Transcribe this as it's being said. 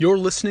You're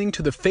listening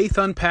to the Faith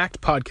Unpacked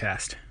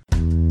podcast.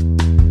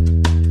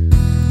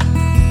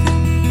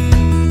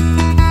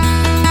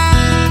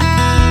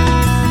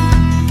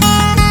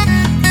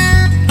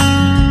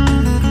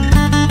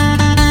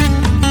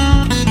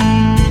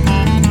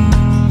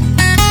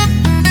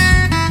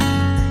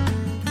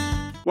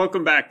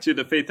 Welcome back to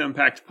the Faith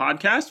Unpacked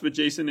podcast with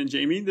Jason and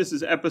Jamie. This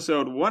is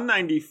episode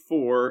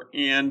 194,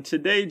 and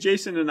today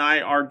Jason and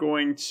I are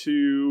going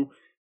to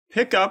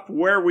pick up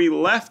where we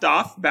left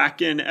off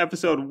back in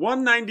episode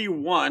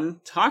 191,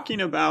 talking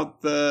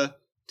about the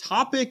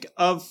topic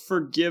of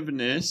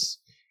forgiveness.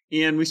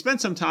 And we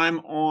spent some time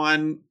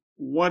on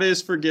what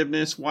is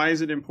forgiveness, why is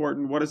it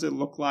important, what does it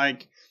look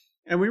like,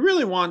 and we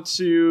really want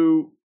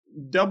to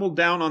double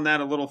down on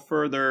that a little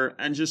further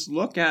and just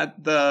look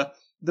at the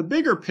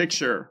bigger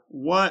picture.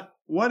 What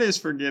is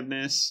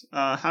forgiveness?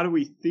 How do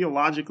we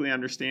theologically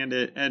understand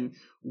it? And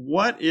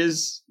what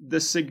is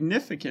the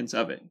significance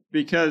of it?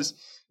 Because,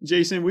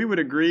 Jason, we would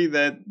agree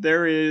that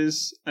there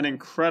is an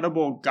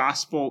incredible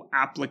gospel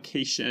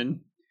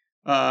application,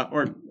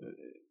 or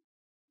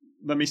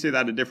let me say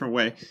that a different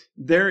way.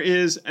 There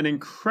is an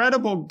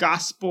incredible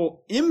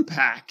gospel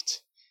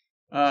impact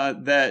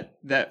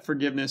that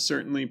forgiveness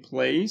certainly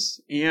plays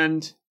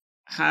and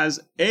has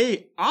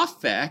an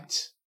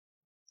effect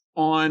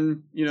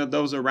on,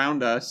 those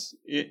around us.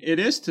 It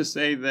is to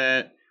say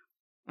that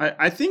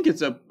I think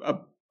it's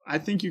I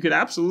think you could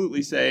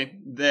absolutely say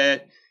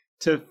that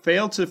to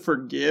fail to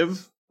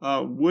forgive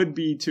would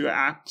be to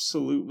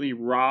absolutely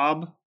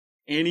rob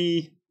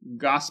any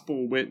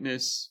gospel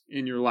witness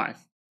in your life.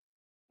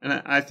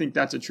 And I think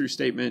that's a true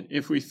statement.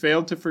 If we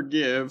failed to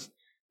forgive,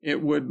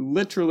 it would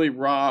literally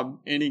rob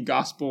any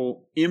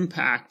gospel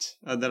impact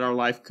that our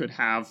life could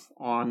have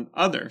on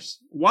others.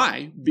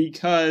 Why?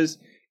 Because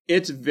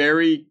it's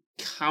very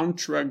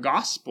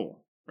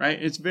contra-gospel,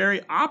 right? It's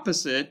very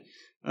opposite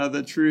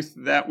the truth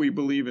that we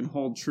believe and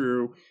hold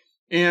true.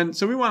 And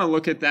so we want to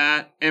look at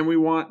that, and we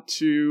want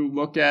to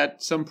look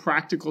at some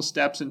practical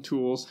steps and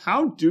tools.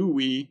 How do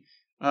we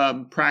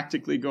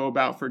practically go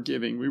about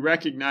forgiving? We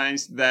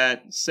recognize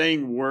that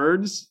saying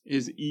words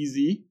is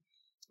easy,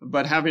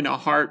 but having a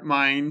heart,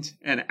 mind,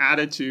 and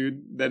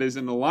attitude that is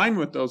in line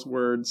with those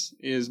words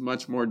is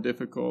much more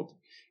difficult.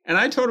 And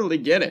I totally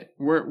get it.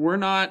 We're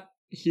not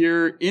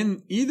here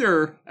in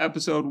either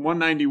episode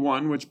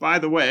 191, which, by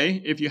the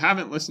way, if you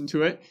haven't listened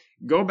to it,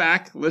 go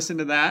back, listen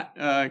to that,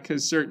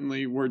 because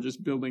certainly we're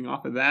just building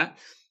off of that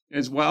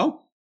as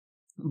well.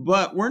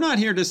 But we're not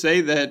here to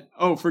say that,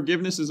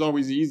 forgiveness is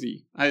always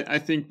easy. I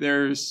think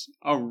there's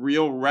a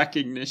real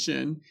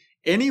recognition.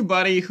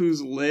 Anybody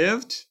who's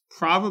lived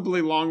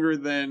probably longer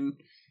than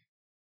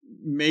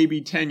maybe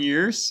 10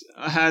 years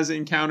has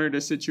encountered a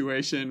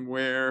situation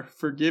where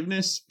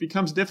forgiveness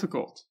becomes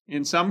difficult.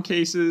 In some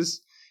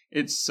cases,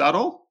 it's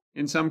subtle.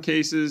 In some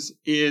cases,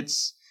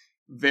 it's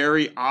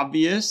very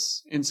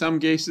obvious. In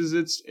some cases,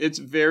 it's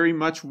very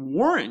much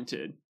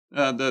warranted,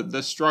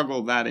 the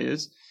struggle that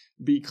is,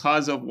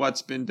 because of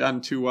what's been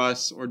done to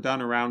us or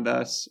done around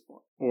us,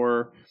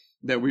 or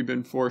that we've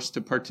been forced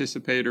to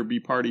participate or be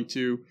party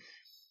to.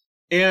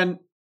 And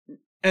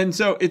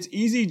so it's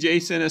easy,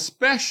 Jason,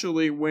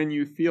 especially when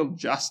you feel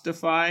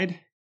justified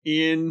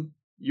in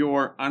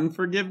your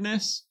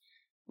unforgiveness.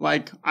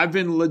 Like, I've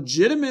been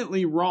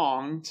legitimately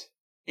wronged,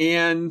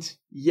 and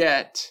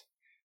yet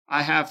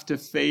I have to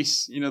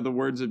face, the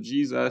words of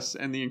Jesus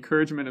and the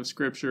encouragement of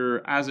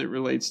Scripture as it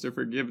relates to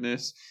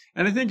forgiveness.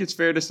 And I think it's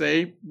fair to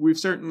say we've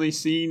certainly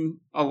seen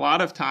a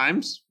lot of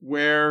times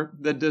where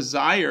the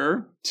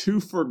desire to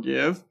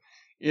forgive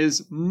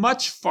is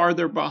much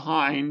farther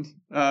behind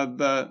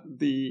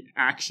the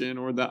action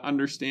or the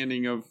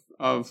understanding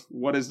of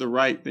what is the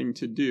right thing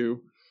to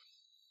do.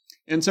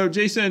 And so,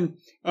 Jason,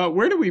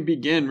 where do we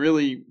begin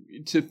really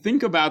to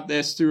think about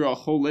this through a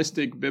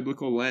holistic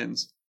biblical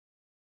lens?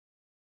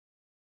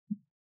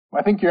 Well,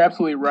 I think you're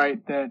absolutely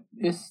right that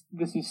this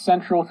is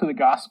central to the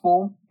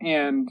gospel.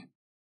 And,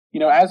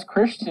 as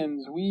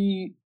Christians,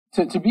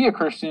 to be a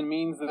Christian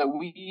means that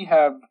we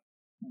have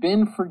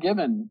been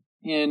forgiven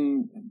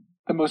in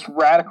the most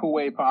radical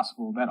way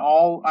possible, that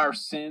all our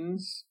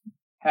sins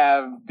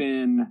have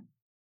been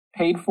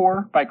paid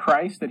for by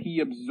Christ, that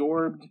he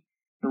absorbed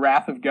the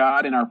wrath of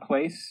God in our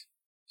place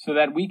so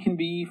that we can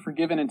be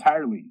forgiven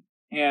entirely.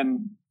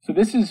 And so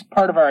this is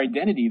part of our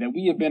identity, that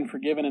we have been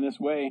forgiven in this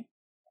way.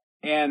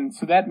 And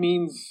so that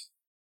means,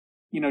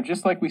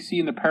 just like we see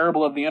in the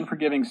parable of the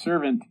unforgiving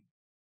servant,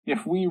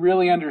 if we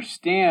really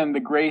understand the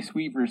grace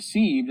we've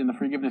received and the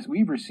forgiveness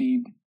we've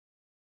received,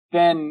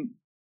 then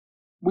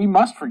we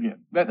must forgive.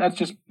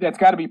 That's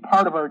got to be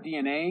part of our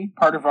DNA,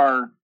 part of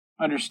our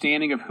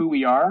understanding of who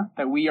we are,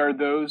 that we are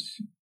those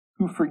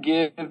who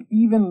forgive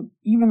even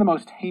the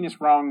most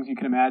heinous wrongs you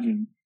can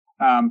imagine.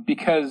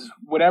 Because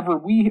whatever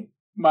we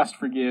must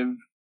forgive,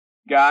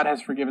 God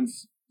has forgiven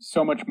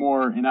so much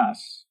more in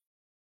us.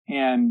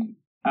 And,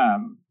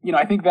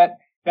 I think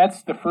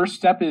that's the first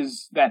step,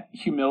 is that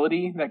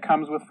humility that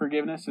comes with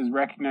forgiveness, is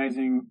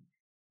recognizing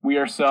we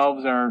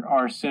ourselves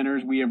are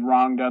sinners, we have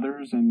wronged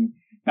others, and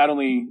not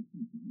only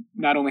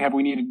have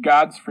we needed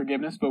God's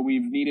forgiveness, but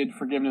we've needed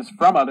forgiveness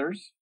from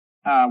others.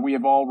 We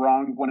have all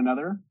wronged one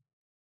another.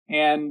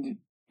 And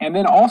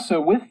then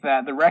also with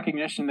that, the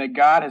recognition that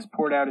God has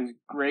poured out his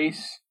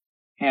grace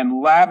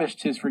and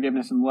lavished his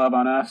forgiveness and love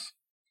on us,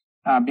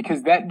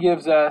 because that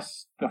gives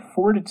us the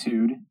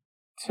fortitude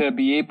to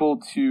be able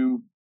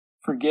to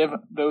forgive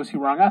those who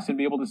wrong us and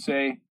be able to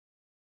say,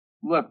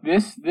 look,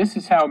 this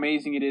is how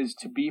amazing it is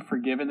to be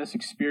forgiven. This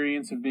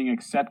experience of being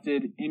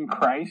accepted in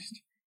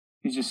Christ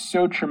is just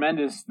so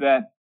tremendous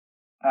that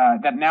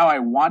now I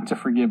want to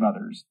forgive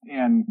others.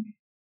 And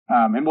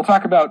we'll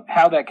talk about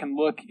how that can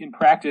look in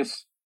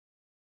practice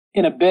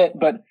in a bit.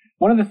 But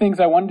one of the things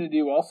I wanted to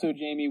do also,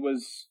 Jamie,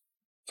 was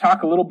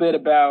talk a little bit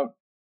about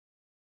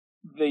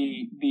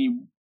the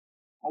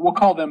we'll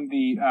call them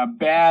the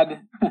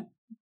bad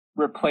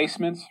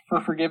replacements for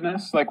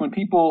forgiveness. Like when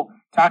people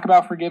talk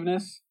about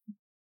forgiveness,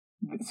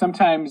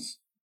 sometimes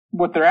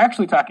what they're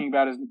actually talking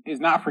about is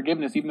not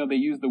forgiveness, even though they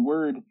use the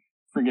word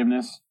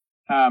forgiveness.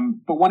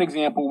 But one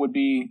example would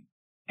be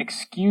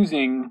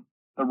excusing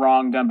the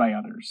wrong done by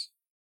others.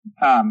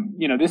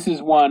 This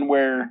is one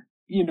where,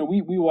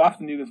 we will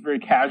often do this very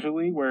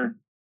casually, where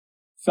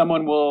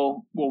someone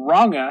will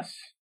wrong us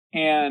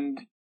and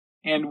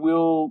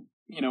we'll,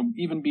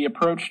 even be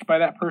approached by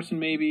that person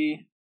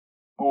maybe,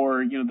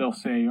 or, they'll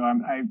say,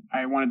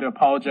 I wanted to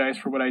apologize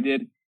for what I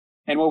did.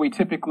 And what we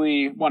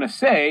typically want to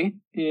say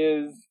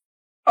is,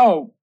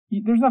 oh,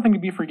 there's nothing to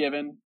be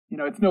forgiven.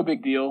 It's no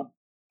big deal.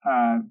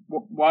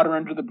 Water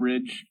under the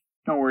bridge.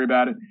 Don't worry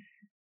about it.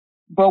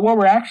 But what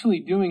we're actually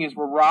doing is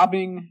we're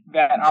robbing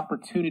that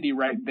opportunity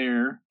right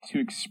there to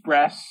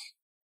express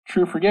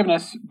true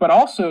forgiveness, but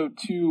also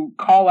to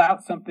call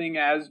out something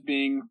as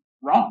being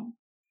wrong,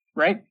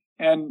 right?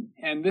 And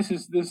this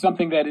is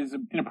something that is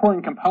an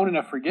important component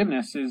of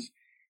forgiveness is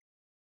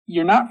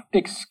you're not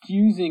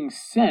excusing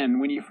sin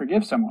when you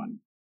forgive someone.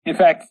 In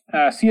fact,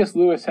 C.S.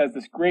 Lewis has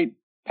this great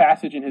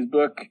passage in his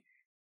book,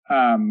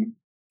 The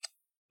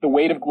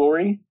Weight of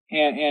Glory,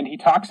 and he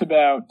talks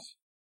about,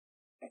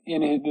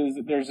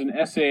 there's an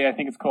essay, I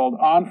think it's called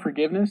On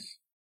Forgiveness,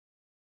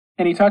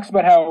 and he talks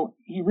about how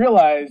he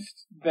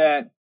realized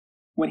that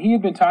when he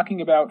had been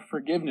talking about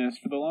forgiveness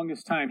for the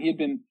longest time, he had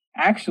been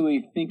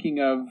actually thinking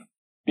of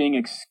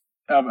being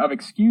of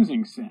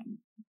excusing sin.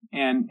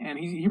 And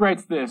he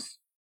writes this,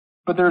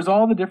 but there's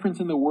all the difference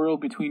in the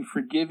world between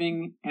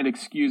forgiving and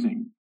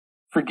excusing.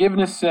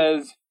 Forgiveness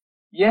says,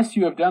 yes,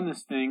 you have done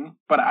this thing,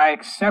 but I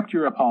accept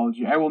your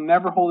apology. I will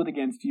never hold it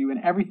against you,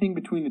 and everything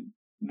between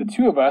the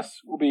two of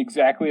us will be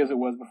exactly as it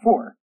was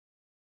before.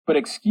 But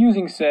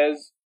excusing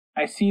says,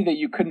 I see that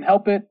you couldn't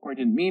help it or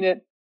didn't mean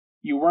it.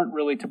 You weren't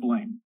really to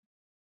blame.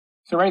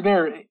 So right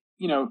there,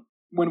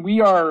 when we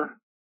are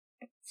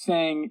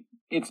saying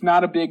it's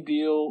not a big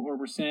deal, or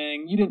we're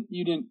saying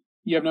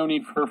you have no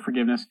need for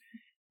forgiveness,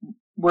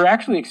 we're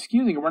actually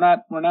excusing it. We're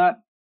not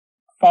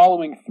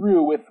following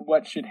through with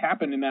what should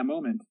happen in that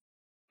moment.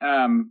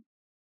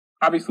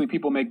 Obviously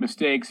people make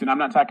mistakes, and I'm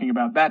not talking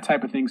about that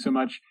type of thing so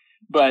much,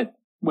 but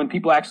when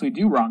people actually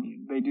do wrong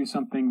you, they do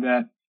something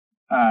that,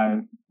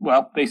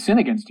 they sin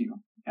against you.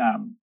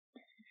 And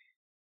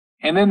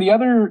then the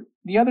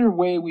other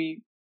way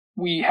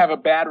we have a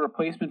bad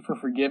replacement for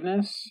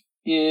forgiveness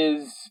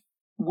is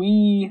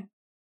we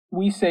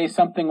say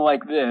something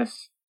like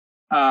this,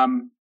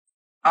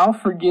 I'll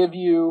forgive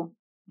you,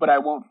 but I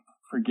won't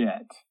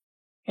forget.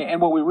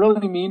 And what we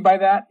really mean by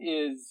that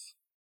is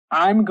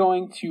I'm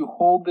going to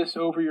hold this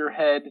over your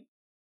head,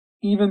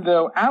 even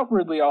though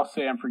outwardly I'll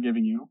say I'm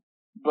forgiving you,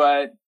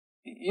 but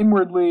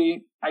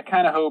inwardly I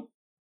kind of hope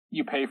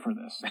you pay for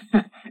this.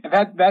 And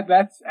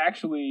that's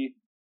actually,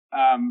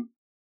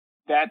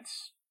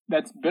 that's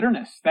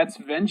bitterness, that's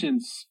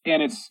vengeance,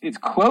 and it's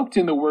cloaked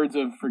in the words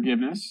of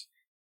forgiveness.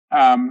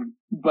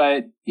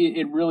 But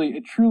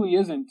it truly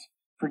isn't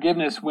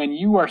forgiveness when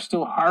you are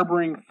still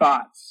harboring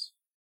thoughts.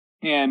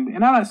 And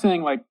I'm not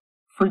saying like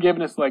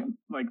forgiveness like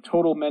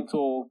total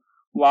mental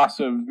loss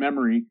of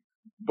memory,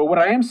 but what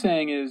I am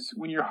saying is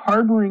when you're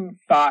harboring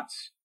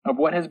thoughts of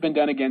what has been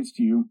done against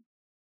you,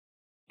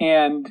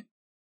 and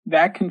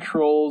that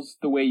controls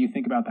the way you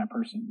think about that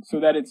person, so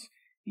that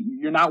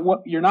you're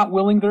not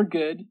willing their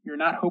good, you're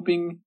not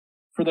hoping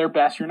for their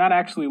best, you're not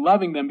actually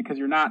loving them because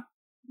you're not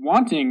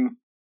wanting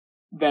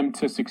them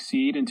to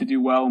succeed and to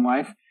do well in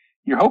life.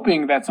 You're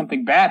hoping that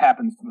something bad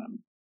happens to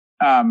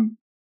them.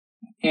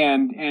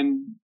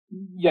 And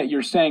yet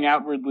you're saying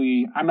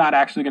outwardly, I'm not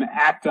actually going to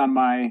act on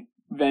my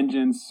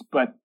vengeance,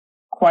 but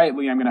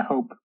quietly I'm going to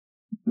hope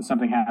that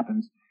something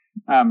happens.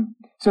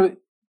 So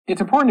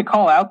it's important to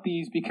call out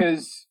these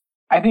because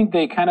I think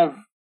they kind of,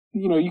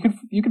 you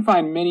could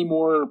find many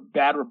more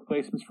bad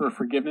replacements for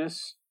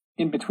forgiveness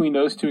in between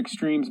those two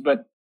extremes.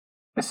 But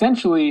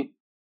essentially,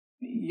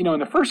 in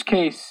the first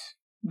case,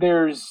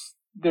 there's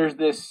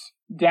this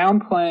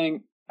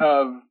downplaying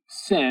of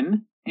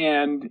sin,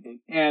 and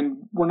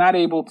we're not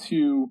able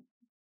to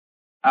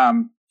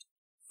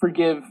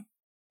forgive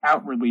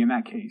outwardly in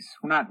that case.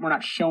 We're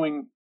not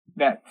showing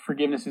that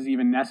forgiveness is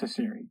even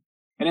necessary.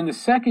 And in the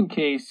second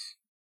case,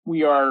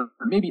 we are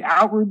maybe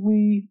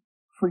outwardly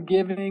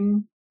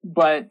forgiving,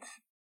 but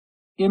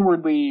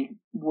inwardly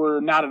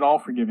we're not at all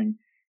forgiving.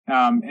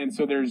 And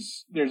so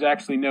there's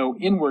actually no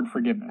inward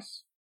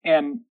forgiveness.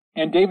 And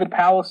David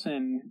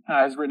Powlison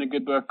has written a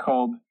good book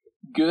called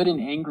Good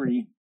and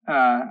Angry.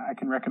 I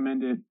can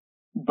recommend it.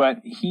 But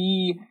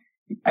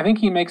I think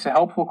he makes a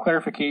helpful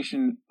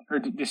clarification or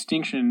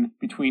distinction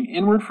between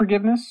inward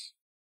forgiveness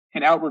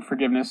and outward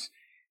forgiveness.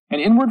 And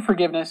inward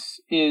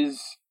forgiveness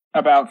is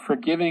about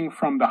forgiving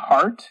from the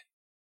heart.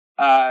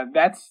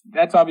 That's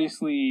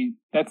obviously,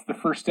 that's the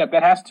first step.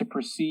 That has to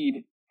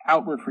precede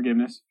outward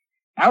forgiveness.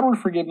 Outward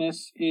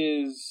forgiveness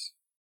is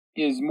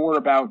more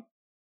about,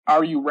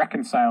 are you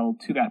reconciled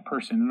to that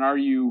person, and are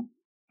you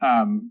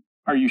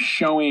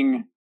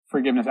showing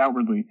forgiveness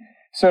outwardly?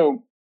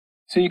 So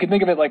you can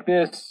think of it like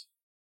this: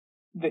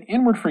 the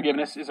inward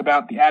forgiveness is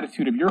about the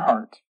attitude of your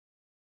heart,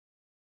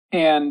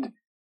 and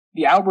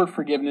the outward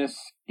forgiveness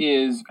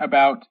is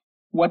about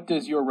what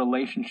does your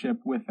relationship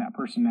with that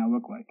person now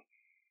look like.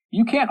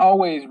 You can't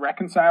always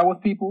reconcile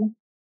with people.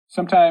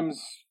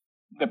 Sometimes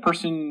the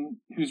person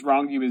who's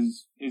wronged you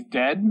is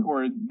dead,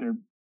 or they're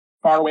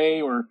far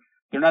away, or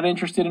they're not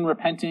interested in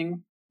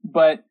repenting.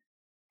 But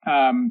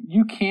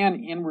you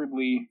can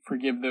inwardly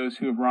forgive those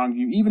who have wronged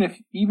you,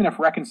 even if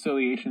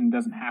reconciliation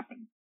doesn't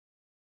happen.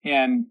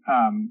 And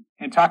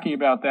talking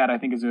about that, I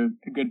think, is a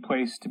good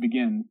place to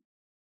begin.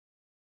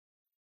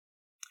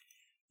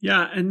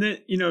 Yeah, and then,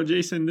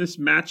 Jason, this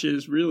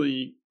matches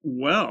really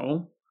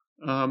well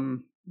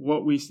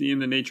what we see in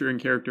the nature and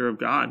character of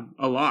God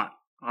a lot.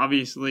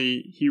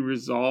 Obviously, he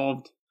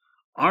resolved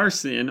our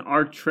sin,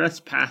 our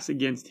trespass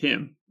against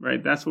him,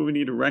 right? That's what we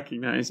need to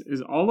recognize,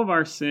 is all of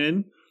our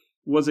sin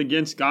was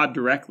against God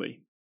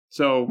directly.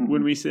 So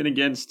when we sin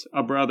against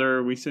a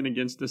brother, we sin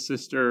against a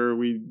sister,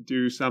 we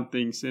do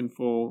something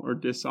sinful or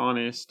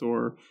dishonest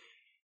or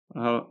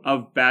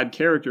of bad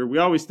character, we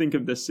always think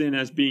of the sin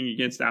as being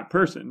against that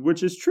person,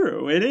 which is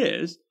true. It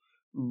is.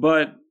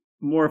 But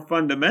more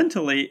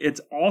fundamentally, it's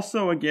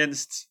also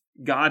against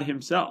God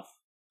himself.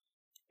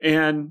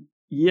 And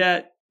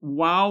yet,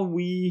 while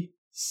we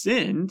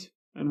sinned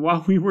and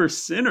while we were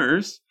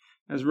sinners,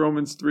 as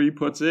Romans 3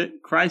 puts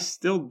it, Christ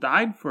still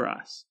died for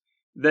us.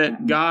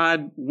 That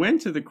God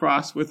went to the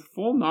cross with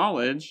full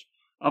knowledge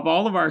of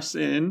all of our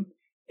sin.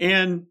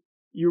 And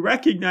you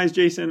recognize,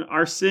 Jason,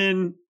 our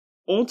sin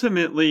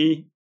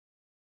ultimately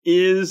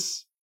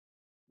is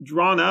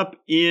drawn up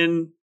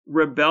in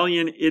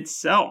rebellion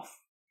itself.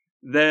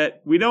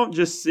 That we don't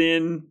just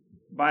sin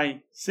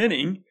by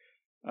sinning.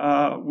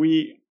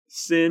 We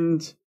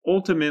sinned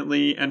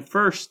ultimately and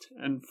first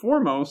and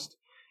foremost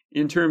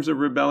in terms of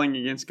rebelling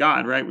against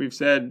God, right? We've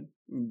said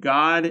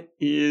God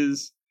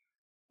is,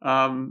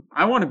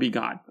 I want to be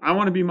God. I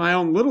want to be my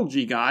own little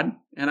g God,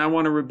 and I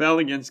want to rebel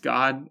against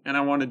God, and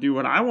I want to do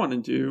what I want to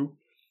do.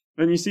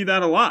 And you see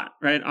that a lot,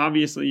 right?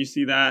 Obviously, you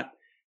see that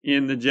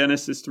in the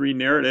Genesis 3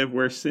 narrative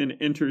where sin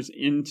enters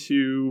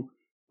into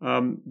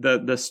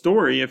the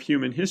story of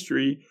human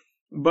history.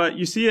 But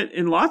you see it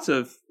in lots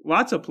of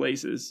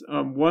places.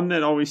 One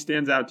that always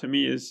stands out to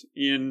me is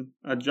in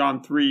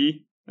John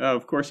 3.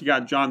 Of course, you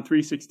got John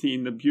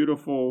 3:16, the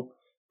beautiful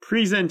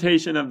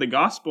presentation of the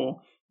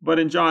gospel. But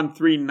in John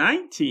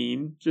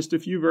 3:19, just a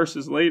few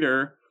verses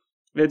later,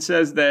 it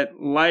says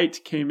that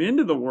light came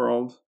into the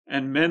world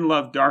and men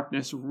loved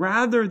darkness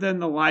rather than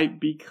the light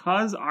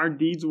because our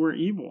deeds were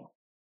evil.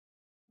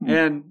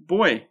 And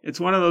boy, it's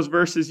one of those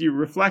verses you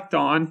reflect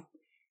on,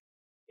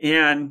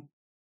 and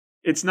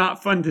it's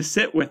not fun to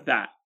sit with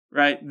that,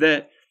 right?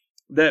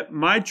 That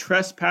my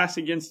trespass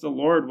against the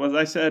Lord was,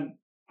 I said,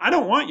 I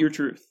don't want your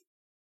truth.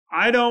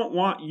 I don't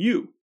want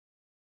you.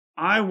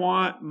 I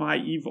want my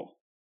evil.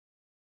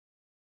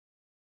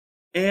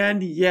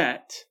 And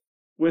yet,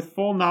 with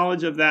full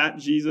knowledge of that,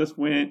 Jesus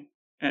went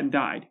and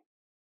died.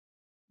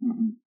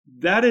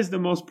 That is the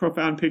most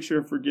profound picture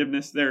of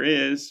forgiveness there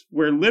is,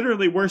 where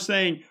literally we're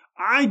saying,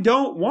 I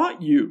don't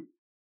want you.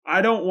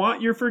 I don't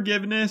want your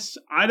forgiveness.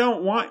 I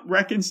don't want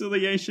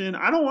reconciliation.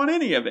 I don't want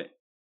any of it.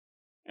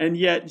 And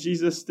yet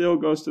Jesus still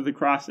goes to the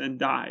cross and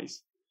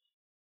dies.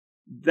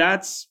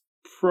 That's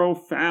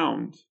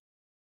profound.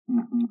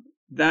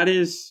 That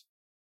is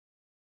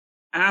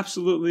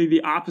absolutely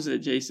the opposite,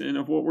 Jason,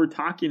 of what we're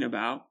talking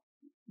about.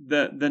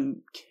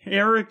 The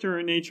character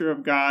and nature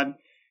of God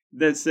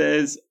that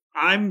says,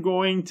 I'm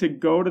going to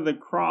go to the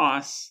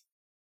cross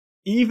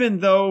even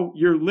though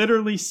you're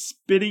literally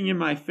spitting in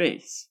my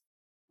face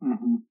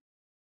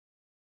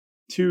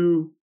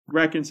to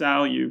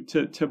reconcile you,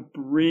 to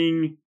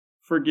bring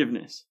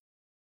forgiveness.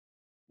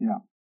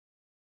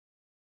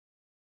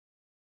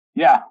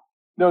 Yeah.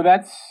 No,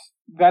 that's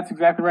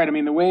exactly right. I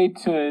mean, the way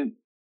to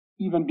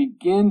even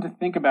begin to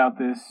think about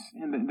this,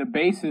 and the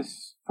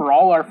basis for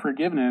all our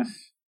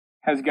forgiveness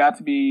has got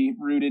to be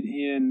rooted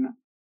in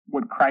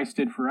what Christ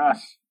did for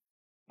us.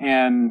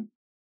 And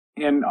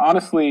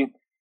honestly,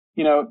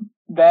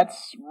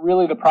 that's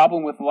really the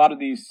problem with a lot of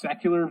these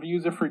secular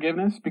views of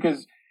forgiveness,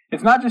 because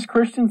it's not just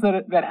Christians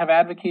that have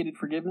advocated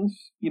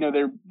forgiveness.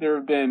 There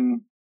have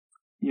been,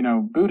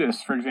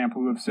 Buddhists, for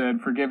example, who have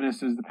said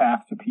forgiveness is the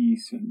path to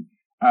peace. And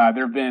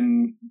there have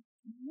been,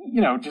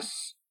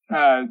 just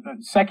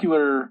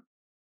secular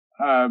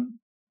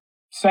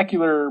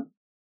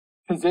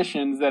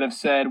positions that have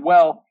said,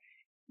 well,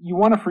 you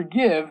want to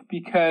forgive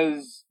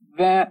because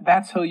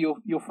that's how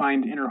you'll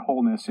find inner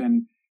wholeness,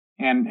 and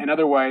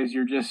otherwise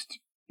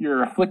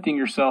you're afflicting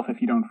yourself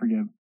if you don't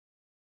forgive.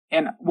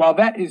 And while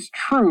that is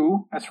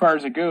true as far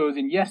as it goes,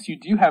 and yes, you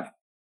do have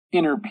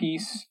inner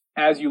peace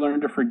as you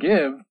learn to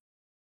forgive,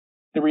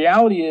 the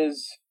reality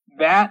is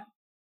that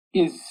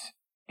is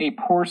a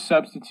poor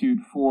substitute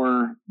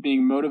for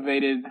being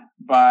motivated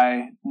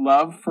by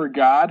love for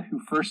God, who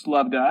first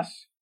loved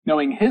us,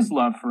 knowing his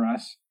love for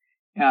us.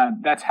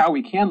 That's how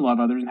we can love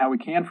others and how we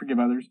can forgive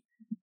others.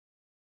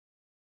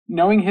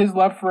 Knowing his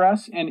love for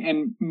us and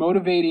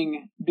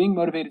being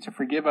motivated to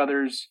forgive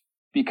others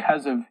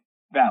because of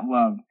that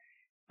love.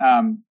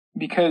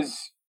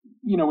 Because,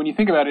 when you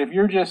think about it, if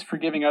you're just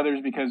forgiving others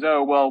because,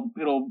 oh, well,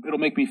 it'll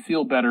make me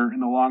feel better in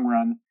the long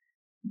run,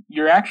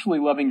 you're actually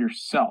loving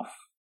yourself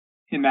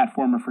in that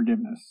form of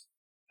forgiveness.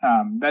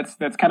 That's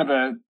kind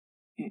of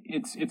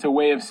it's a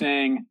way of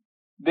saying,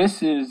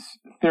 this is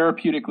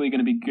therapeutically going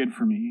to be good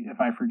for me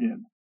if I forgive.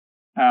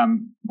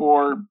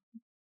 Or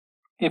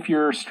if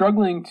you're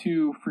struggling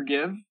to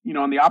forgive,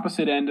 on the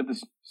opposite end of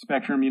the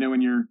spectrum,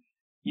 when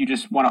you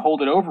just want to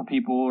hold it over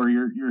people, or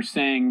you're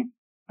saying,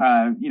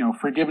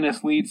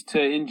 forgiveness leads to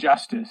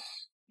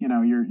injustice.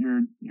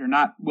 You're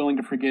not willing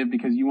to forgive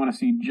because you want to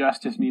see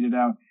justice meted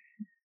out.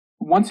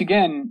 Once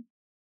again,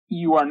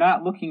 you are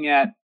not looking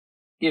at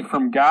it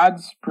from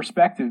God's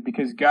perspective,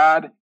 because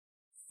God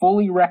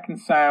fully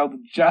reconciled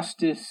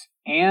justice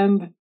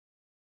and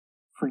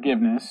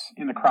forgiveness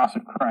in the cross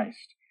of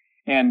Christ.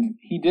 And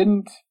he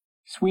didn't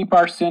sweep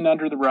our sin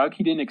under the rug.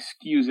 He didn't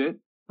excuse it,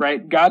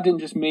 right? God didn't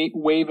just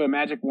wave a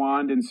magic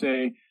wand and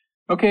say,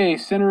 okay,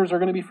 sinners are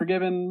going to be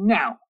forgiven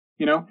now.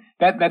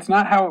 That's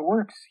not how it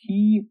works.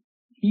 He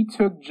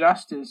took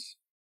justice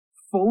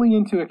fully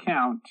into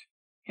account,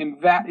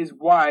 and that is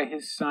why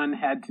his son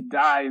had to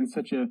die in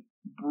such a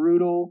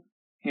brutal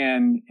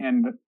and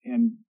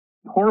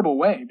horrible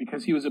way,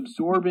 because he was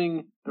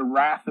absorbing the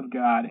wrath of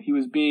God. He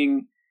was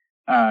bearing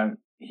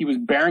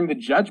the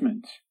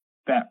judgment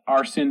that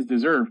our sins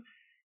deserve.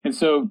 And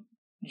so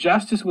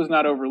justice was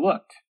not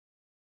overlooked.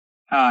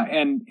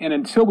 And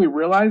until we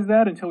realize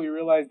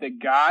that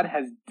God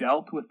has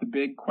dealt with the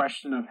big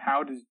question of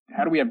how do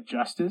we have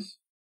justice,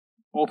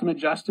 ultimate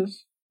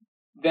justice,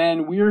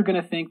 then we're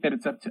going to think that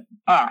it's up to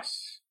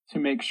us to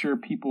make sure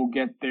people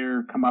get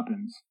their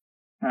comeuppance.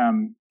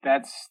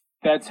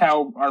 That's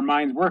how our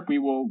minds work.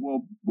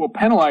 We'll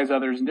penalize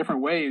others in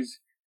different ways,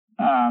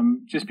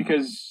 just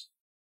because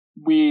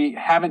we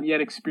haven't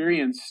yet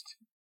experienced,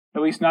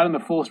 at least not in the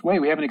fullest way,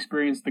 we haven't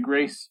experienced the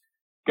grace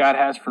God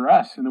has for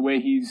us and the way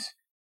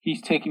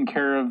He's taken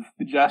care of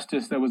the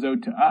justice that was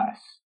owed to us.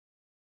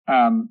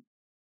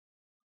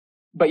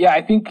 But yeah,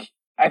 I think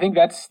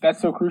that's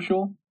so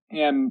crucial,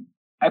 and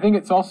I think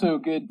it's also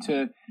good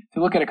to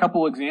look at a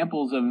couple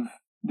examples of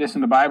this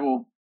in the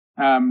Bible.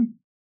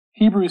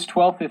 Hebrews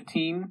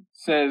 12:15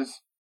 says,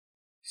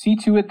 "See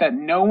to it that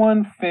no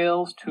one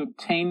fails to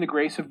obtain the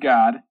grace of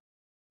God,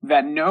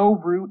 that no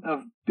root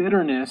of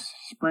bitterness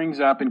springs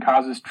up and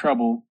causes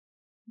trouble,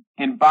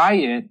 and by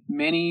it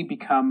many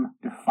become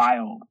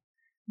defiled."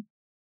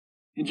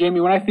 And Jamie,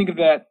 when I think of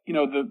that,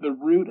 the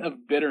root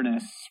of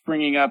bitterness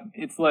springing up,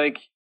 it's like,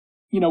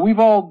 we've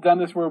all done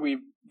this where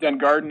we've done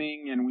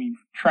gardening and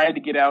we've tried to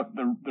get out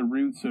the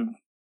roots of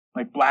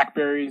like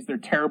blackberries. They're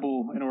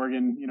terrible in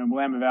Oregon,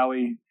 Willamette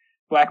Valley.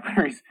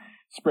 Blackberries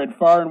spread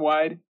far and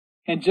wide.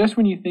 And just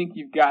when you think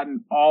you've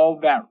gotten all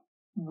that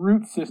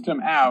root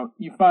system out,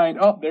 you find,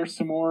 oh, there's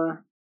some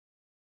more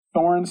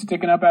thorns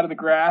sticking up out of the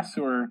grass,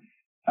 or,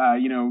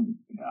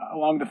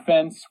 along the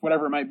fence,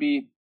 whatever it might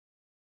be.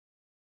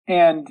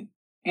 And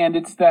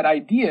it's that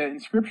idea in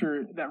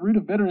Scripture, that root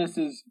of bitterness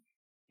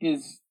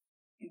is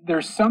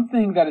there's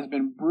something that has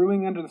been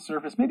brewing under the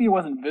surface. Maybe it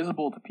wasn't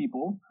visible to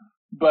people,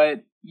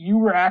 but you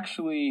were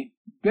actually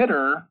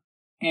bitter,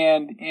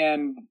 and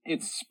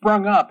it's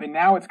sprung up, and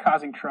now it's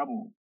causing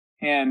trouble.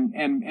 And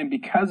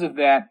because of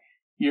that,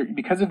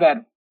 because of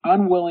that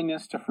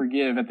unwillingness to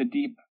forgive at the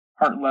deep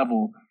heart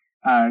level,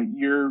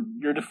 you're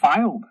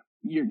defiled.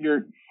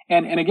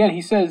 And again,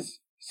 he says,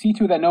 "See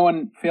to it that no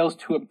one fails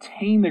to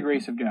obtain the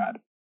grace of God,"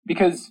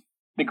 because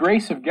the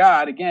grace of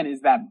God, again,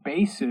 is that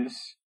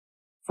basis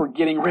for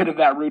getting rid of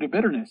that root of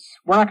bitterness.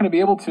 We're not going to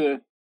be able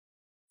to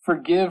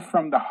forgive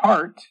from the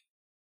heart,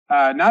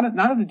 not at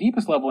the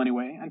deepest level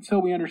anyway,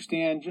 until we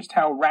understand just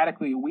how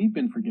radically we've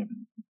been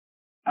forgiven.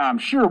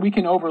 Sure, we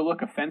can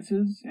overlook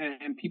offenses,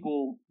 and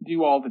people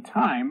do all the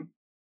time,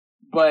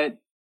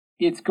 but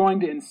it's going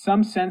to, in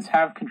some sense,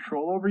 have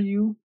control over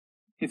you.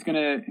 It's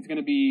going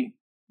to be,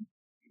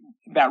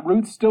 that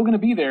root's still going to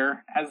be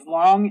there as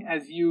long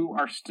as you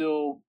are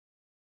still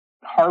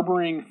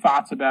harboring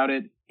thoughts about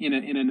it in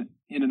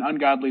an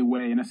ungodly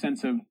way, in a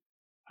sense of,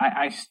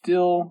 I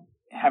still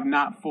have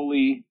not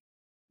fully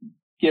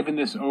given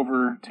this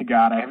over to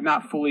God. I have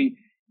not fully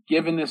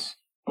given this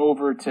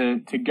over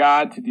to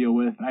God to deal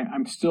with.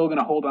 I'm still going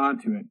to hold on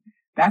to it.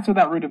 That's what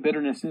that root of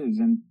bitterness is.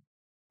 And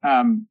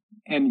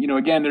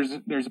again,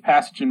 there's a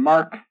passage in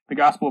Mark, the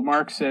Gospel of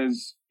Mark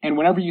says, and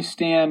whenever you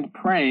stand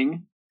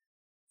praying,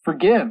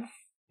 forgive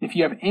if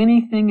you have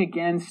anything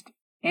against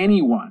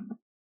anyone.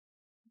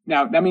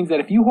 Now, that means that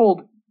if you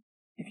hold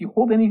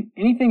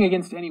anything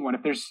against anyone,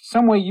 if there's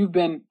some way you've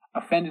been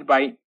offended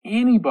by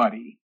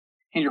anybody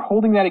and you're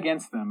holding that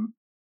against them,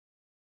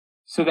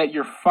 so that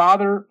your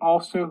Father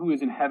also who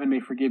is in heaven may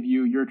forgive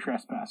you your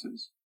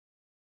trespasses.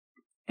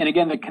 And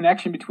again, the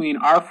connection between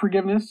our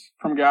forgiveness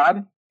from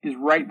God is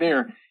right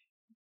there.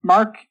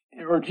 Mark,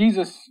 or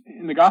Jesus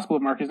in the Gospel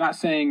of Mark, is not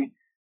saying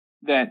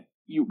that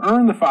you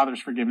earn the Father's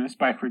forgiveness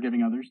by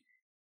forgiving others.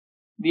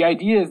 The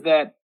idea is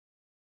that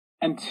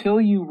until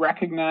you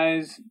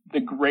recognize the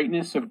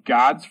greatness of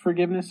God's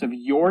forgiveness of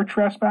your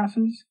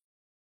trespasses,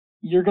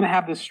 you're going to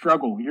have this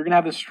struggle. You're going to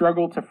have this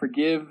struggle to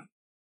forgive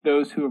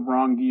those who have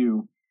wronged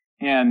you.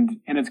 And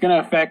it's going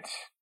to affect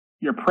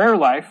your prayer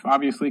life,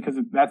 obviously, because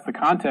that's the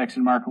context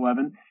in Mark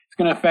 11. It's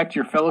going to affect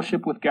your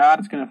fellowship with God.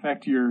 It's going to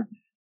affect your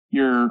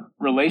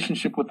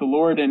relationship with the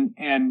Lord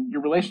and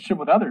your relationship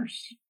with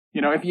others.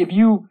 If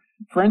you,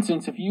 for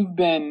instance, if you've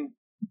been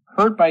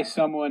hurt by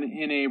someone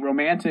in a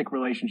romantic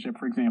relationship,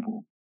 for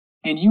example,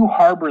 and you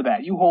harbor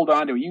that, you hold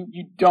on to it,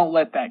 you don't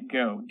let that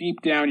go.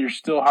 Deep down, you're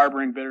still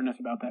harboring bitterness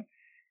about that.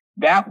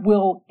 That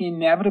will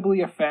inevitably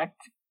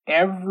affect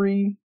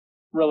every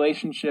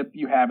relationship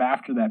you have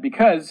after that,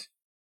 because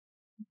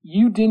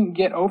you didn't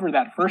get over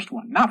that first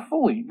one. Not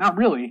fully, not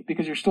really,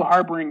 because you're still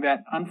harboring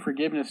that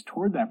unforgiveness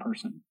toward that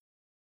person.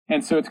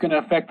 And so it's going to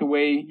affect the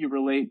way you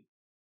relate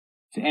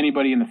to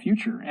anybody in the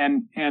future.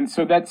 And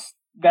so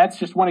that's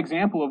just one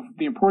example of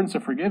the importance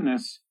of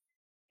forgiveness.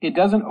 It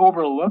doesn't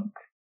overlook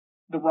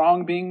the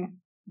wrong being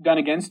done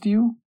against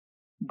you,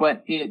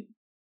 but it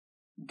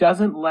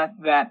doesn't let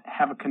that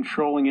have a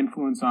controlling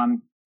influence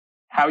on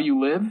how you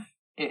live.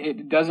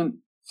 It doesn't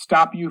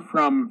stop you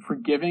from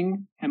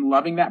forgiving and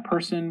loving that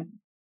person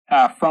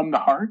from the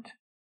heart,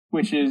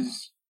 which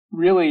is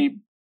really,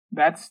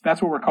 that's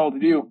what we're called to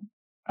do.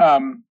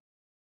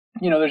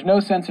 There's no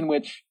sense in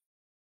which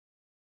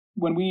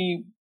when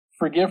we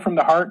forgive from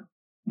the heart,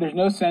 there's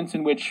no sense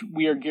in which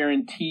we are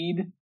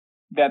guaranteed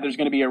that there's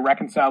going to be a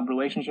reconciled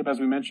relationship, as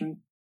we mentioned.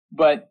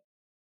 But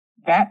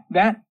that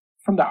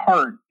from the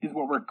heart is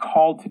what we're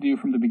called to do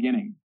from the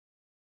beginning.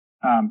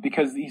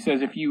 Because he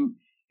says, if you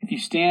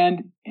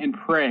stand and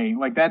pray,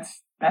 like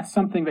that's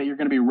something that you're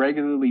going to be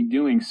regularly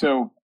doing.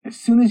 So as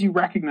soon as you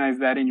recognize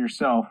that in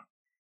yourself,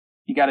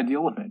 you got to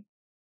deal with it.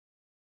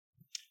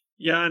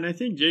 Yeah, and I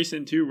think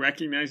Jason too,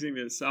 recognizing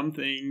that some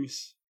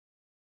things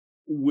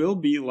will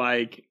be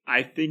like,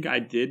 I think I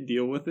did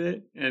deal with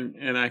it,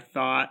 and I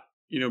thought,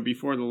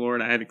 before the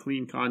Lord, I had a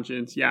clean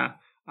conscience. Yeah,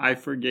 I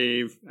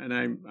forgave and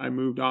I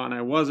moved on.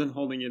 I wasn't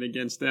holding it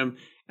against them.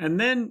 And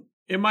then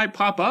it might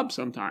pop up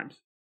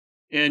sometimes.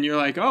 And you're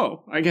like,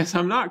 oh, I guess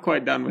I'm not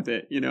quite done with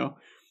it,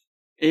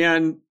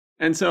 And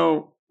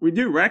so we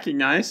do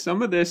recognize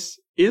some of this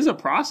is a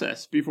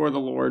process before the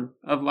Lord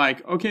of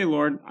like, okay,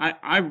 Lord,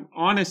 I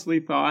honestly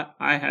thought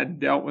I had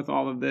dealt with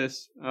all of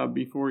this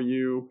before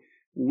you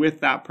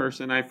with that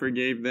person. I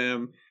forgave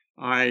them.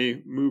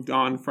 I moved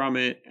on from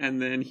it.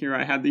 And then here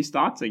I had these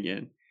thoughts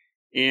again.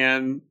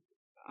 And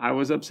I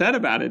was upset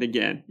about it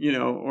again,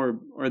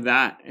 or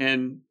that.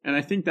 And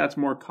I think that's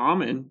more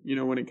common,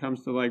 when it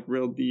comes to like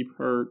real deep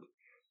hurt.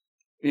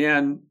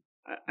 And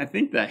I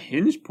think the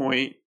hinge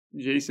point,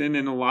 Jason,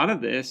 in a lot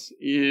of this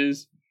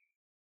is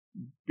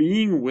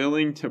being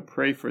willing to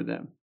pray for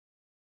them.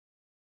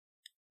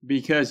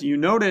 Because you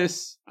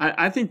notice,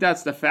 I think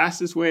that's the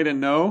fastest way to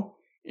know,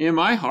 am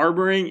I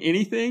harboring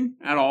anything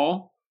at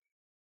all?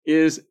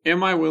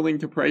 Am I willing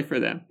to pray for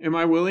them? Am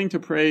I willing to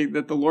pray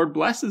that the Lord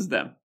blesses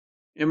them?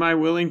 Am I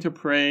willing to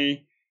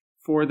pray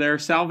for their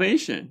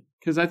salvation?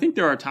 Because I think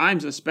there are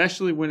times,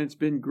 especially when it's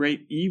been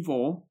great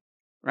evil,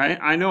 right?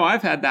 I know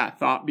I've had that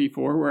thought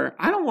before where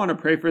I don't want to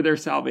pray for their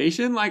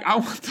salvation. Like, I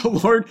want the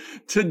Lord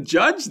to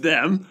judge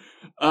them.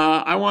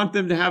 I want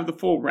them to have the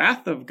full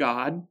wrath of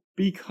God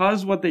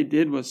because what they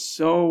did was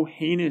so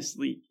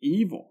heinously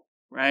evil,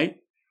 right?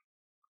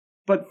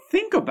 But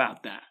think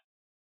about that.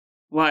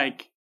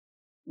 Like,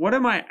 what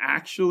am I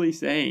actually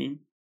saying?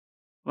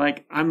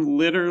 Like, I'm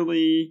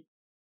literally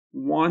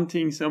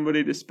wanting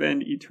somebody to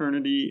spend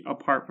eternity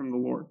apart from the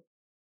Lord.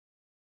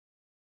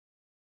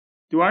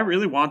 Do I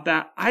really want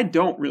that? I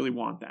don't really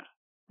want that,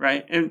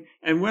 right?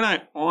 And when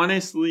I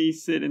honestly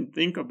sit and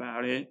think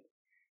about it,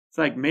 it's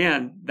like,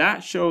 man,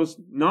 that shows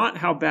not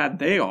how bad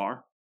they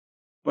are,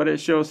 but it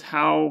shows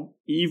how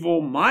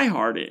evil my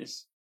heart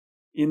is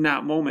in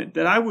that moment,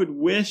 that I would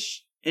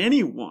wish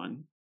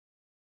anyone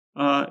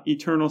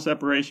eternal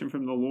separation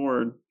from the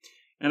Lord.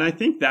 And I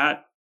think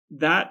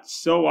that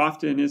so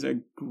often is a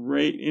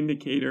great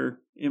indicator.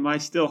 Am I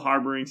still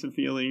harboring some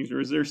feelings, or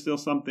is there still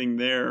something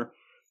there?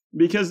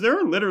 Because there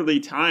are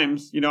literally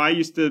times, I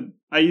used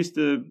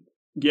to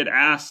get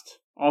asked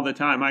all the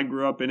time. I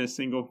grew up in a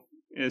single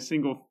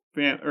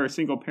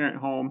parent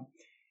home,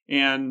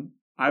 and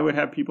I would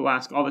have people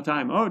ask all the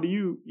time, "Oh, do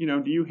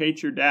you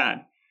hate your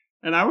dad?"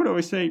 And I would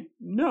always say,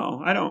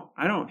 "No, I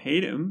don't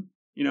hate him.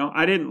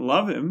 I didn't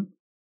love him,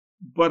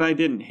 but I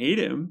didn't hate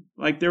him.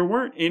 Like there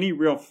weren't any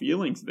real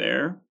feelings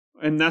there."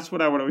 And that's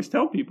what I would always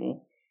tell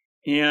people.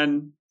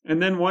 And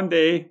then one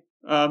day,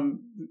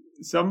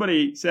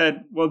 somebody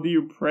said, "Well, do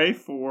you pray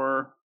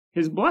for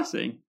his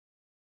blessing?"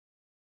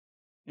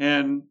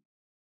 And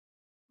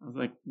I was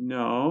like,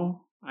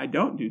 "No, I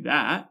don't do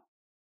that."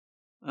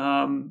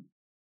 And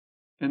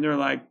they're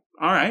like,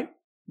 "All right,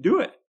 do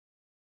it."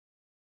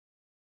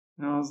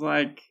 And I was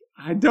like,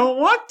 "I don't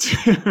want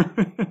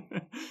to."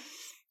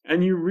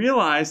 And you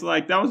realize,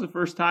 like, that was the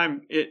first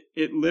time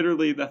it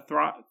literally, the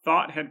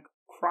thought had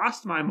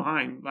crossed my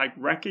mind, like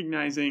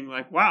recognizing,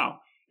 like, wow,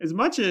 as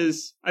much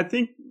as I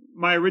think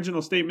my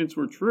original statements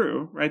were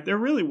true, right? There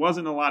really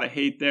wasn't a lot of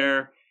hate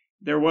there.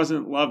 There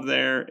wasn't love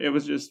there. It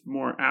was just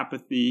more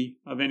apathy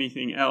of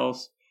anything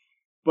else.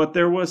 But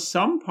there was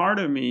some part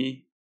of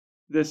me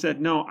that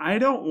said, no, I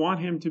don't want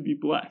him to be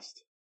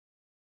blessed.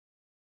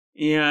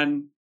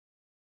 And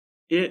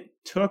it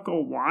took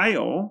a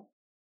while,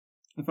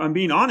 if I'm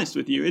being honest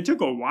with you, it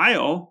took a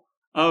while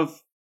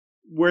of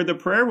where the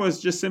prayer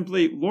was just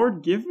simply,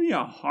 Lord, give me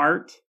a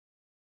heart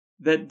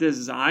that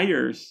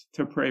desires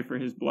to pray for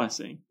his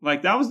blessing.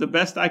 Like that was the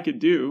best I could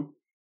do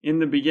in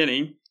the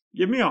beginning.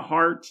 Give me a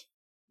heart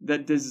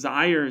that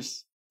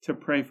desires to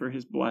pray for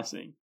his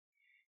blessing.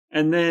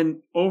 And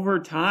then over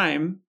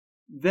time,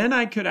 then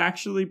I could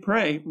actually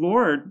pray,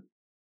 Lord,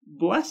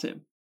 bless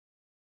him.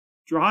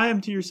 Draw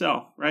him to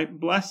yourself, right?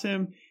 Bless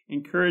him,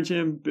 encourage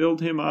him, build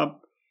him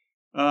up.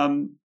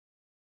 And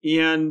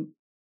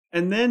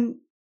then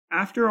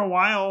after a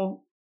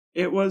while,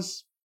 it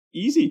was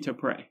easy to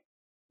pray,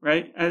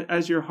 right?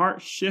 As your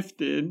heart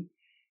shifted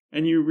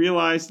and you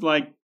realized,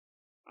 like,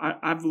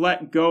 I've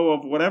let go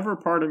of whatever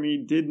part of me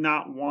did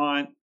not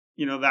want,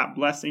 that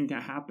blessing to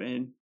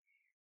happen.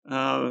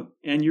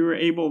 And you were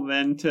able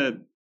then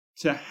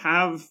to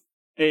have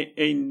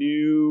a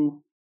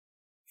new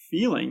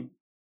feeling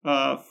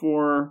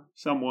for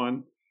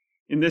someone.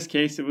 In this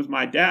case, it was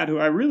my dad, who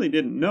I really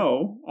didn't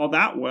know all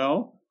that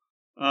well.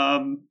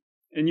 And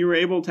you were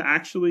able to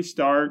actually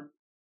start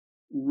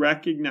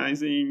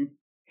recognizing,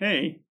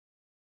 hey,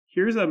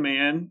 here's a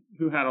man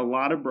who had a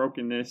lot of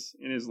brokenness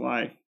in his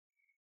life.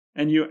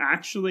 And you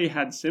actually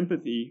had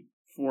sympathy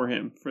for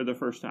him for the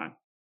first time,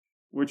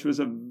 which was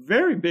a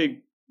very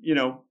big,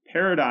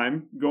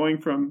 paradigm, going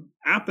from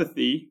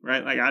apathy,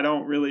 right? Like, I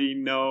don't really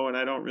know and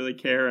I don't really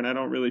care and I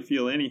don't really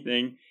feel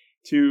anything,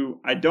 to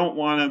I don't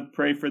want to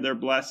pray for their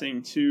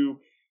blessing, to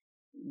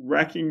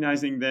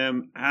recognizing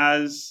them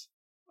as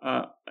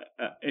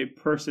a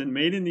person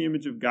made in the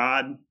image of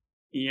God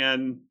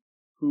and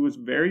who was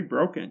very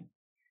broken.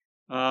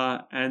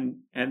 And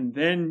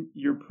then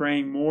you're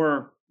praying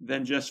more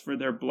than just for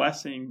their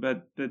blessing,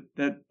 but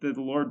that the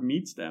Lord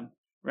meets them,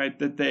 right?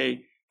 That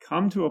they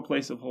come to a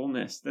place of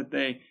wholeness, that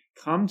they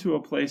come to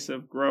a place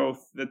of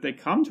growth, that they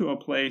come to a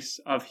place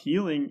of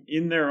healing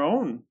in their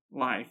own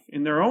life,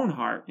 in their own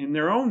heart, in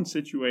their own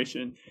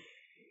situation.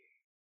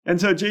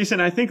 And so, Jason,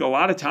 I think a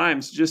lot of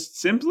times just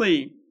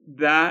simply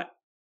that,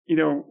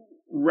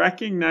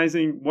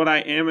 recognizing what I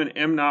am and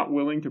am not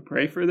willing to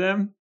pray for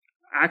them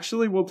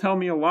actually will tell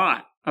me a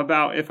lot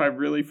about if I've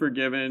really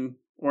forgiven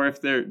or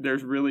if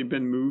there's really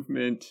been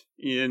movement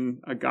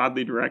in a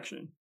godly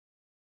direction.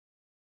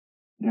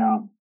 Yeah.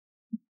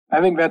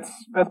 I think that's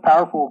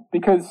powerful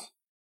because,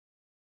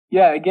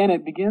 again,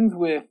 it begins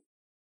with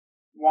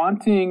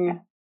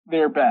wanting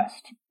their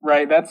best,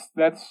 right?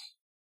 That's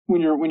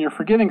when you're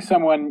forgiving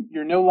someone,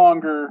 you're no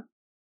longer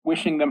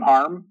wishing them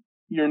harm.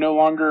 You're no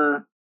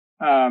longer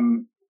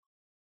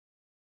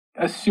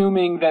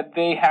assuming that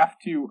they have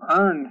to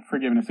earn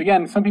forgiveness.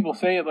 Again, some people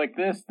say it like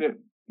this, that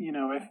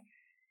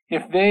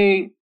if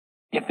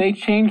they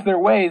change their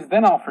ways,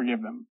 then I'll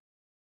forgive them.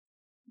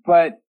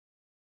 But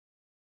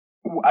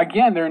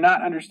again, they're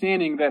not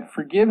understanding that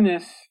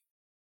forgiveness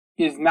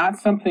is not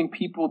something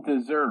people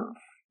deserve.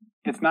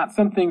 It's not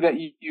something that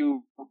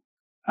you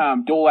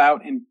dole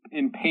out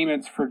in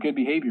payments for good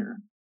behavior.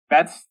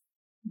 That's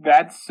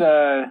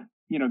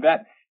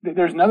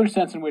there's another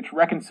sense in which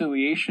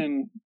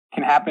reconciliation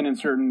can happen in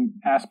certain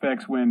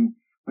aspects when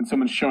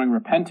someone's showing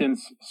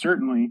repentance,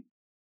 certainly,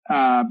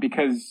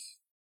 because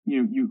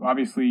you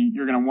obviously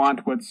you're going to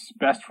want what's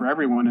best for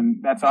everyone,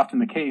 and that's often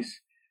the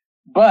case.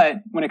 But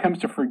when it comes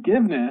to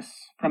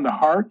forgiveness from the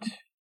heart,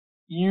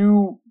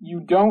 you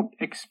don't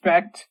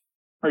expect,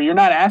 or you're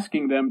not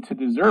asking them to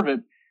deserve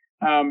it,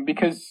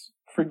 because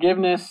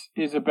forgiveness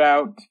is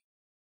about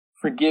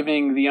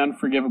forgiving the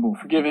unforgivable,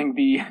 forgiving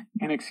the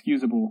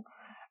inexcusable,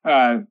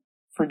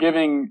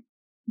 forgiving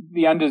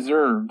the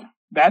undeserved.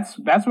 That's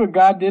what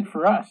God did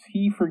for us.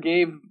 He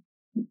forgave,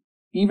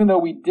 even though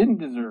we didn't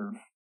deserve,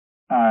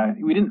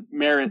 we didn't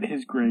merit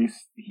His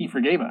grace. He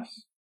forgave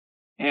us,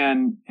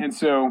 and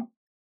so.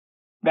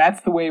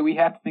 That's the way we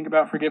have to think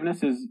about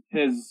forgiveness.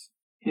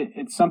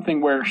 It's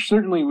something where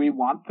certainly we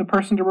want the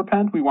person to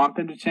repent, we want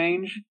them to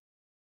change,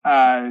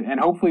 And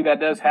hopefully that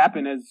does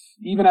happen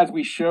even as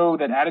we show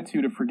that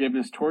attitude of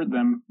forgiveness toward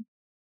them,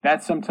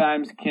 that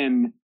sometimes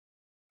can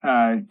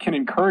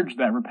encourage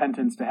that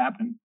repentance to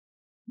happen.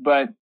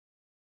 But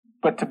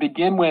to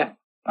begin with,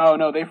 oh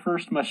no, they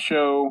first must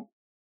show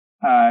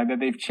that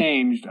they've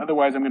changed.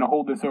 Otherwise, I'm going to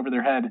hold this over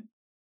their head.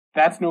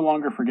 That's no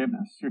longer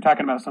forgiveness. You're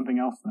talking about something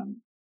else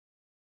then.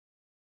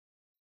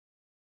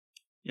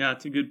 Yeah,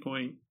 it's a good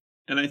point.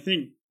 And I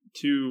think,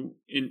 too,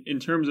 in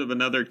terms of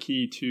another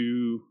key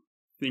to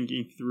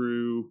thinking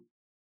through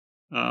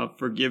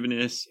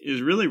forgiveness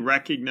is really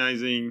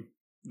recognizing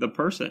the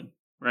person,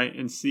 right?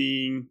 And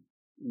seeing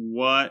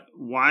why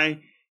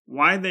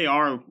they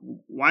are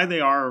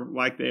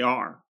like they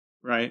are,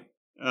 right?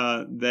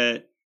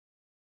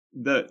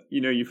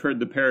 You've heard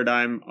the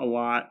paradigm a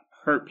lot,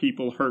 hurt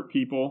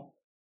people.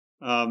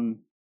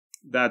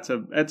 That's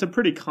a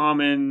pretty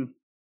common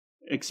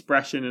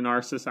expression in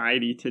our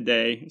society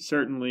today. It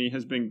certainly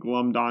has been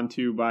glommed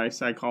onto by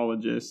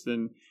psychologists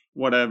and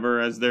whatever,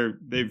 as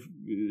they've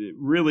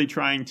really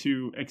trying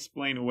to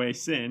explain away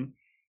sin,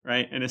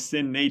 right? And a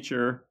sin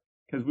nature,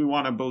 because we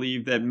want to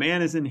believe that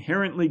man is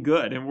inherently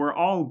good and we're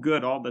all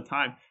good all the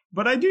time.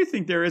 But I do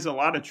think there is a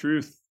lot of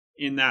truth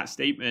in that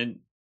statement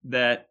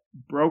that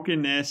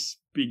brokenness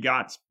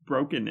begots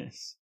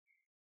brokenness.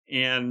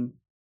 And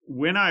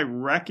when I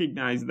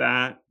recognize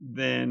that,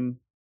 then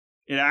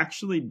it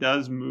actually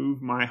does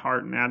move my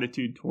heart and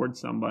attitude towards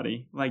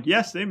somebody. Like,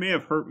 yes, they may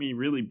have hurt me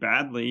really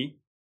badly.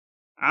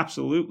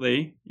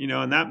 Absolutely.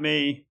 And that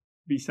may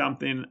be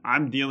something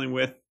I'm dealing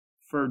with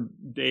for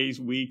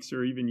days, weeks,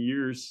 or even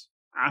years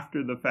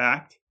after the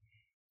fact.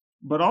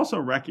 But also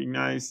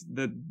recognize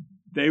that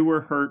they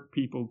were hurt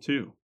people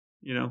too.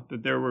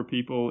 That there were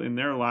people in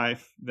their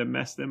life that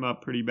messed them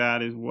up pretty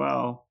bad as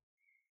well.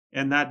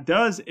 And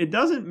it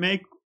doesn't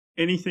make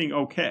anything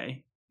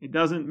okay. It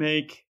doesn't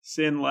make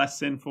sin less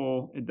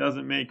sinful. It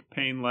doesn't make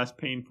pain less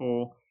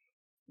painful.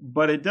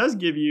 But it does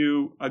give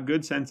you a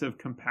good sense of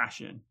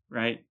compassion,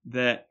 right?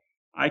 That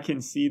I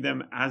can see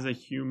them as a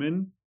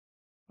human.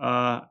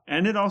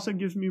 And it also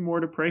gives me more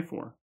to pray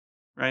for,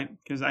 right?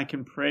 Because I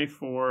can pray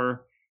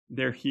for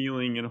their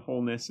healing and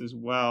wholeness as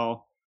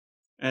well.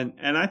 And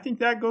I think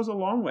that goes a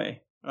long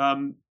way.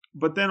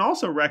 But then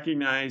also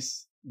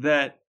recognize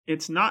that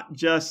it's not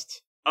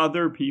just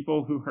other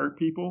people who hurt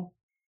people,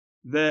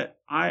 that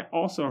I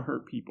also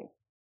hurt people,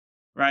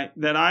 right?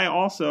 That I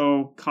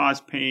also cause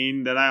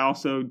pain, that I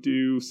also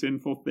do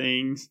sinful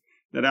things,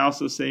 that I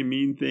also say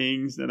mean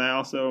things, that I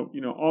also,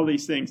 all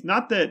these things.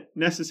 Not that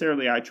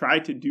necessarily I try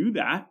to do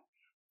that,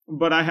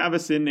 but I have a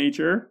sin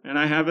nature and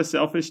I have a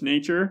selfish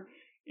nature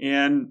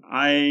and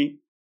I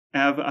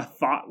have a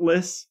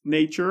thoughtless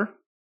nature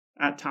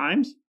at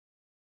times,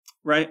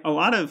 right? A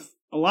lot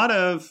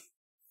of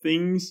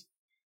things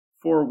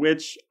for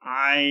which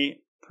I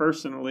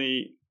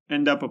personally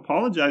end up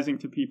apologizing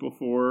to people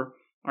for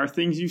are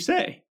things you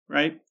say,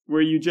 right?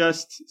 Where you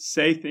just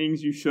say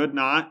things you should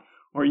not,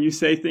 or you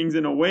say things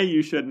in a way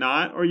you should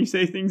not, or you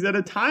say things at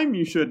a time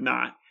you should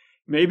not.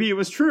 Maybe it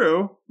was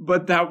true,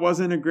 but that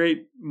wasn't a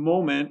great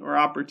moment or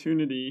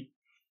opportunity.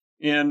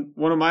 And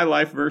one of my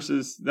life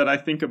verses that I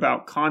think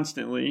about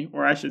constantly,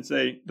 or I should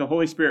say the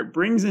Holy Spirit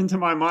brings into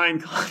my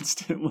mind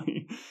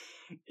constantly,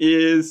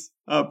 is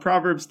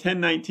Proverbs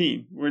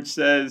 10:19, which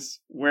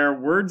says, "Where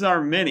words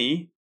are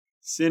many,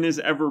 sin is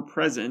ever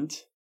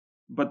present,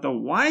 but the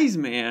wise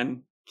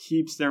man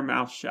keeps their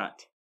mouth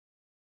shut."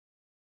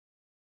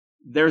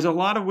 There's a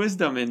lot of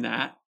wisdom in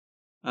that,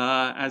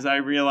 as I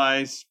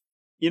realize,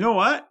 you know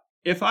what?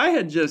 If I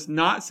had just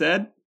not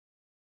said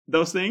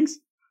those things,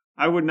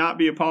 I would not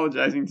be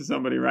apologizing to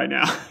somebody right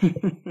now.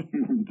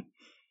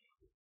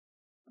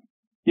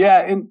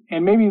 Yeah,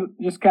 and maybe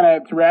just kind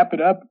of to wrap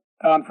it up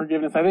on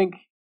forgiveness, I think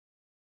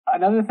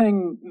another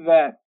thing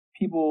that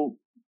people,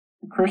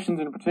 Christians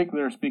in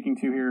particular, are speaking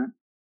to here,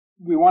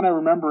 we want to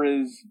remember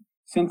is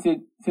since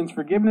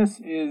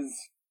forgiveness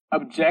is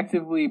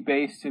objectively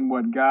based in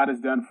what God has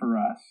done for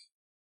us,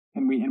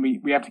 and we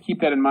have to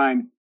keep that in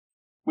mind,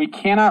 we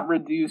cannot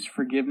reduce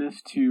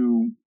forgiveness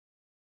to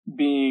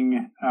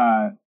being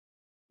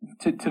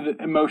to the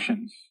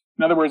emotions.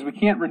 In other words, we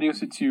can't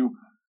reduce it to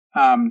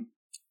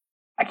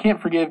I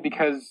can't forgive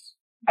because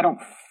I don't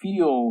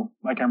feel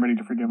like I'm ready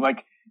to forgive.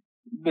 Like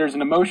there's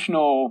an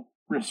emotional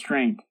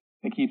restraint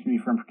that keeps me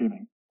from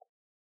forgiving.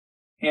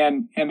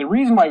 And the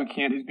reason why we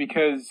can't is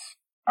because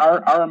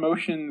our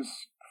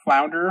emotions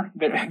flounder.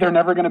 They're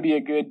never going to be a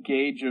good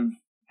gauge of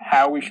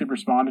how we should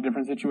respond to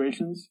different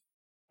situations.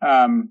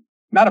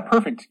 Not a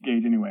perfect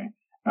gauge anyway,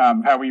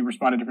 how we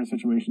respond to different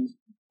situations.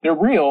 They're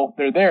real,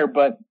 they're there,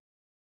 but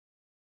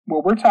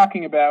what we're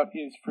talking about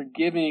is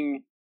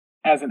forgiving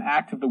as an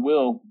act of the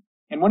will.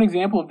 And one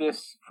example of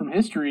this from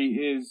history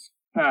is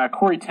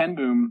Corrie ten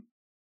Boom.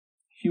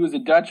 She was a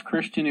Dutch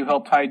Christian who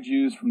helped hide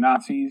Jews from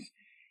Nazis,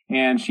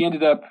 and she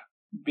ended up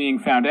being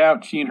found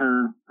out. She and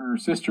her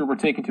sister were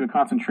taken to a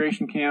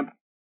concentration camp,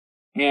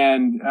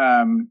 and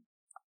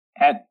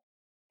at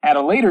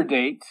a later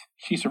date,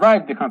 she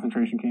survived the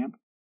concentration camp.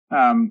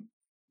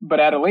 But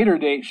at a later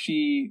date,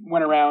 she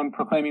went around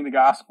proclaiming the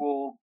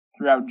gospel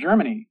throughout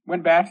Germany.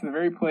 Went back to the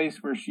very place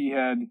where she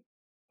had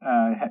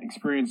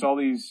experienced all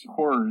these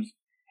horrors.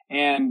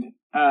 And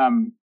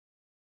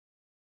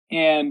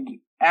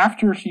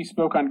after she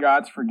spoke on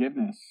God's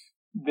forgiveness,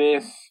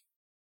 this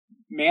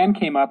man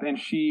came up and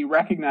she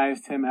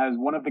recognized him as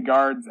one of the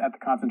guards at the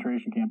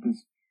concentration camp,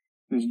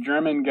 this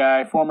German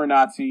guy, former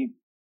Nazi.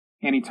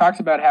 And he talks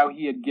about how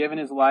he had given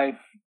his life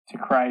to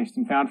Christ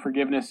and found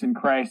forgiveness in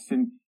Christ.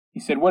 And he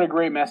said, what a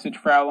great message,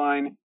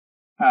 Fraulein,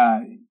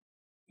 that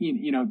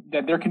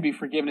there can be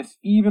forgiveness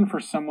even for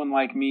someone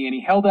like me. And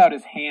he held out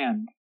his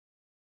hand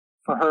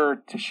for her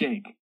to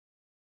shake.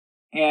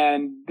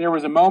 And there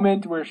was a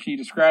moment where she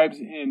describes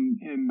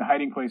in the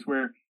hiding place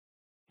where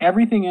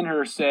everything in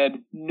her said,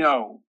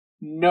 no,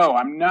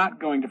 I'm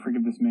not going to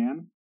forgive this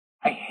man.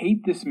 I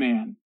hate this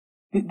man.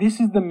 This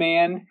is the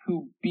man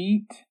who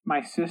beat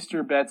my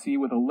sister Betsy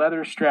with a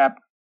leather strap.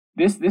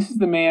 This is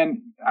the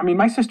man. I mean,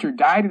 my sister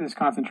died in this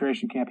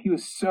concentration camp. He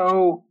was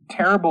so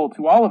terrible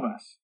to all of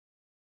us.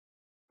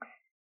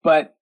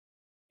 But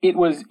it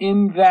was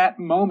in that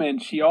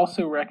moment she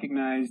also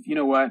recognized, you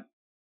know what?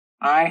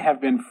 I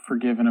have been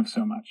forgiven of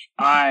so much.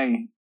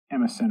 I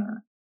am a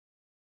sinner.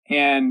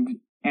 And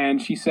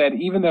she said,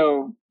 even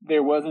though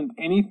there wasn't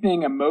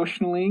anything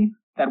emotionally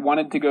that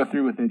wanted to go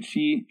through with it,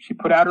 she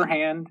put out her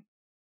hand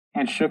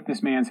and shook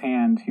this man's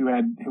hand who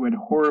had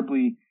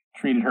horribly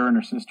treated her and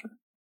her sister.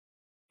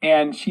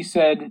 And she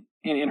said,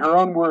 in her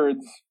own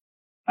words,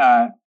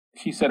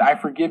 she said, I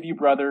forgive you,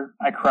 brother.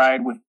 I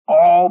cried with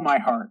all my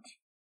heart.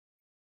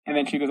 And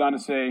then she goes on to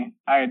say,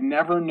 I had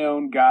never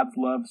known God's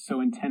love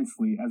so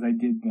intensely as I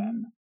did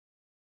then.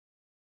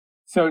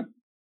 So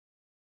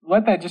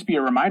let that just be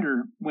a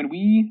reminder. When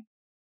we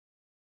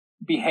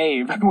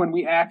behave, when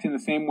we act in the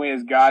same way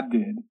as God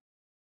did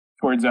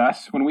towards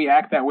us, when we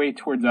act that way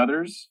towards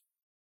others,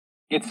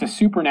 it's a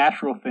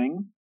supernatural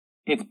thing.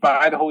 It's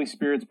by the Holy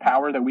Spirit's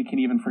power that we can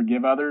even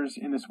forgive others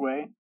in this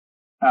way.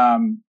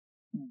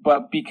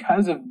 But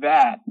because of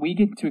that, we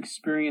get to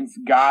experience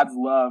God's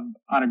love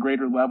on a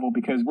greater level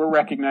because we're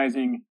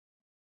recognizing,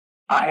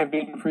 I have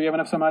been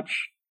forgiven of so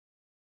much.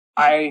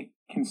 I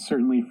can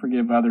certainly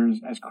forgive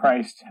others as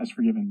Christ has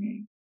forgiven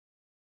me.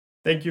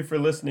 Thank you for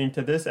listening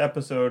to this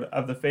episode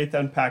of the Faith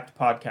Unpacked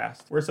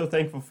podcast. We're so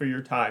thankful for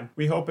your time.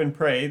 We hope and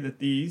pray that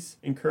these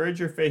encourage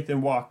your faith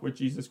and walk with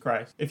Jesus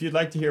Christ. If you'd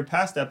like to hear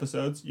past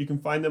episodes, you can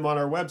find them on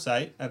our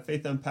website at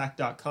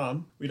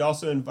faithunpacked.com. We'd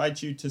also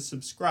invite you to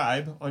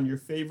subscribe on your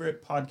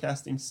favorite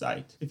podcasting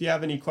site. If you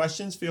have any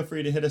questions, feel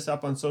free to hit us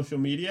up on social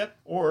media,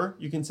 or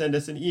you can send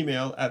us an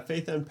email at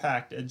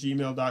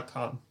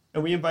faithunpacked@gmail.com.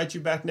 And we invite you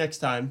back next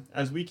time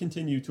as we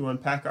continue to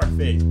unpack our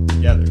faith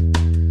together.